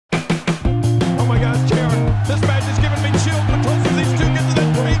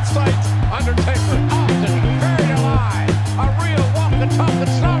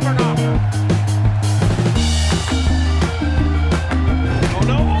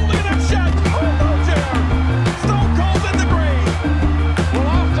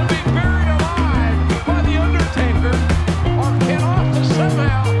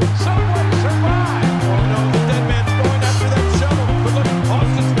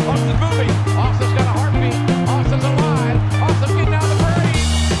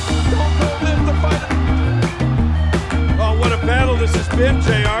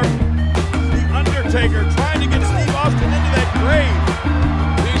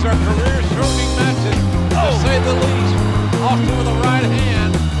Austin with a right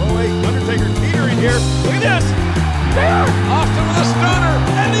hand. Oh, wait, Undertaker teetering here. Look at this. There. Austin with a stunner.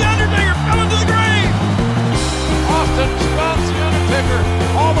 And the Undertaker fell into the grave. Austin stuns the Undertaker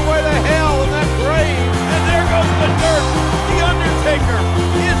all the way to hell in that grave. And there goes the dirt. The Undertaker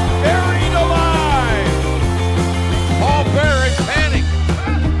is buried alive. Paul Bear in panic.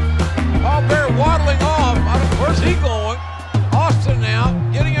 Paul Bear waddling off. Where's he going? Austin now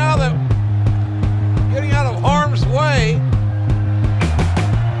getting out of harm's way.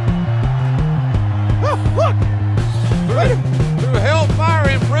 Oh, look. Through hellfire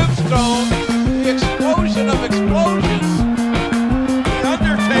and brimstone, the explosion of explosions. The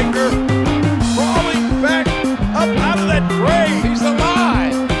Undertaker crawling back up out of that grave. He's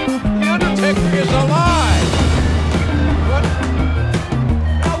alive. The Undertaker is alive. What?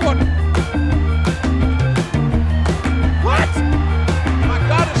 Now what? What? My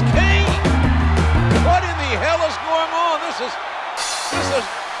God, it's Kane. What in the hell is going on? This is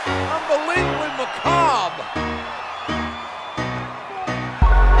unbelievably macabre.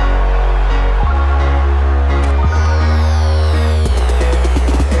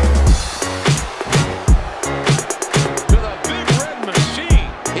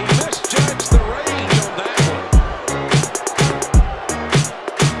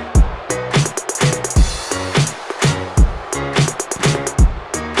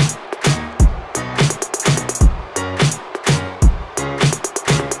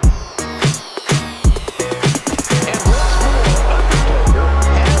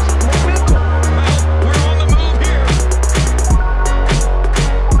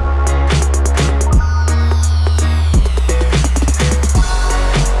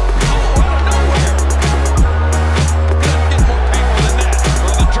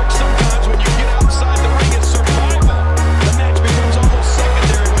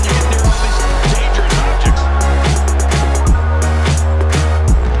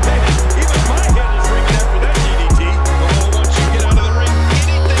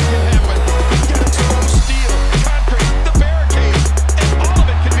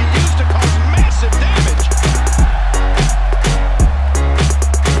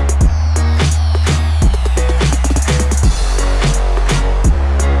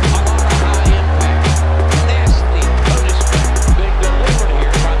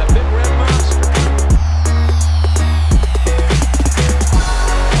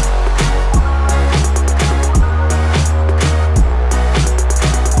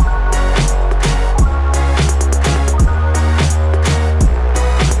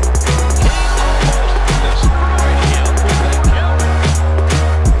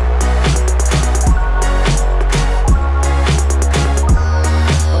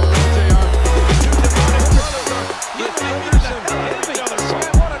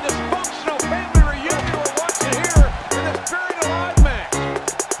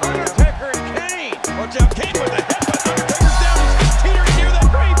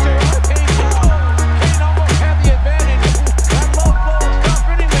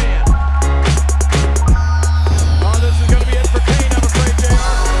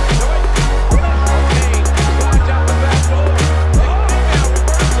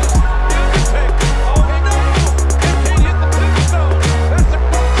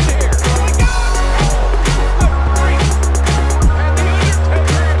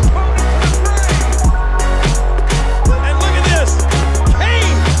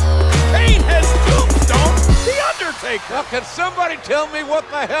 Now, can somebody tell me what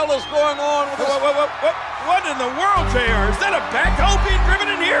the hell is going on with this? What in the world, JR? Is that a backhoe being driven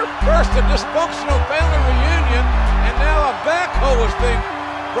in here? First a dysfunctional family reunion, and now a backhoe is being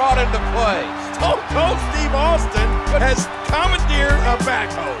brought into play. Stone Cold Steve Austin has commandeered a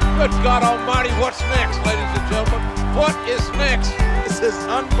backhoe. Good God Almighty, what's next, ladies and gentlemen? What is next? This is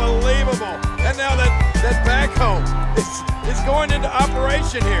unbelievable. And now that backhoe is going into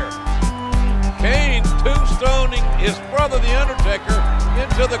operation here. Kane tombstoning his brother, The Undertaker,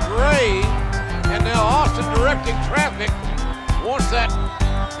 into the grave. And now Austin directing traffic wants that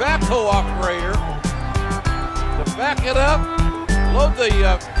backhoe operator to back it up, load the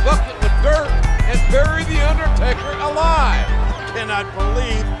bucket with dirt, and bury The Undertaker alive. Cannot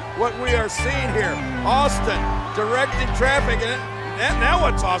believe what we are seeing here. Austin directing traffic, and now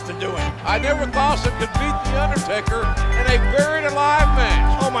what's Austin doing? I never thought Austin could beat The Undertaker in a buried alive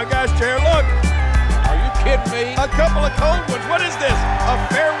match. Oh my gosh, Chair, look. Are you kidding me? A couple of cold ones. What is this? A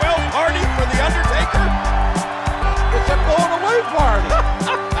farewell party for The Undertaker? It's a going away party.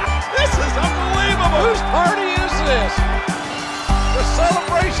 This is unbelievable. Whose party is this? The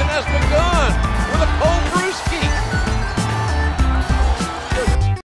celebration has begun.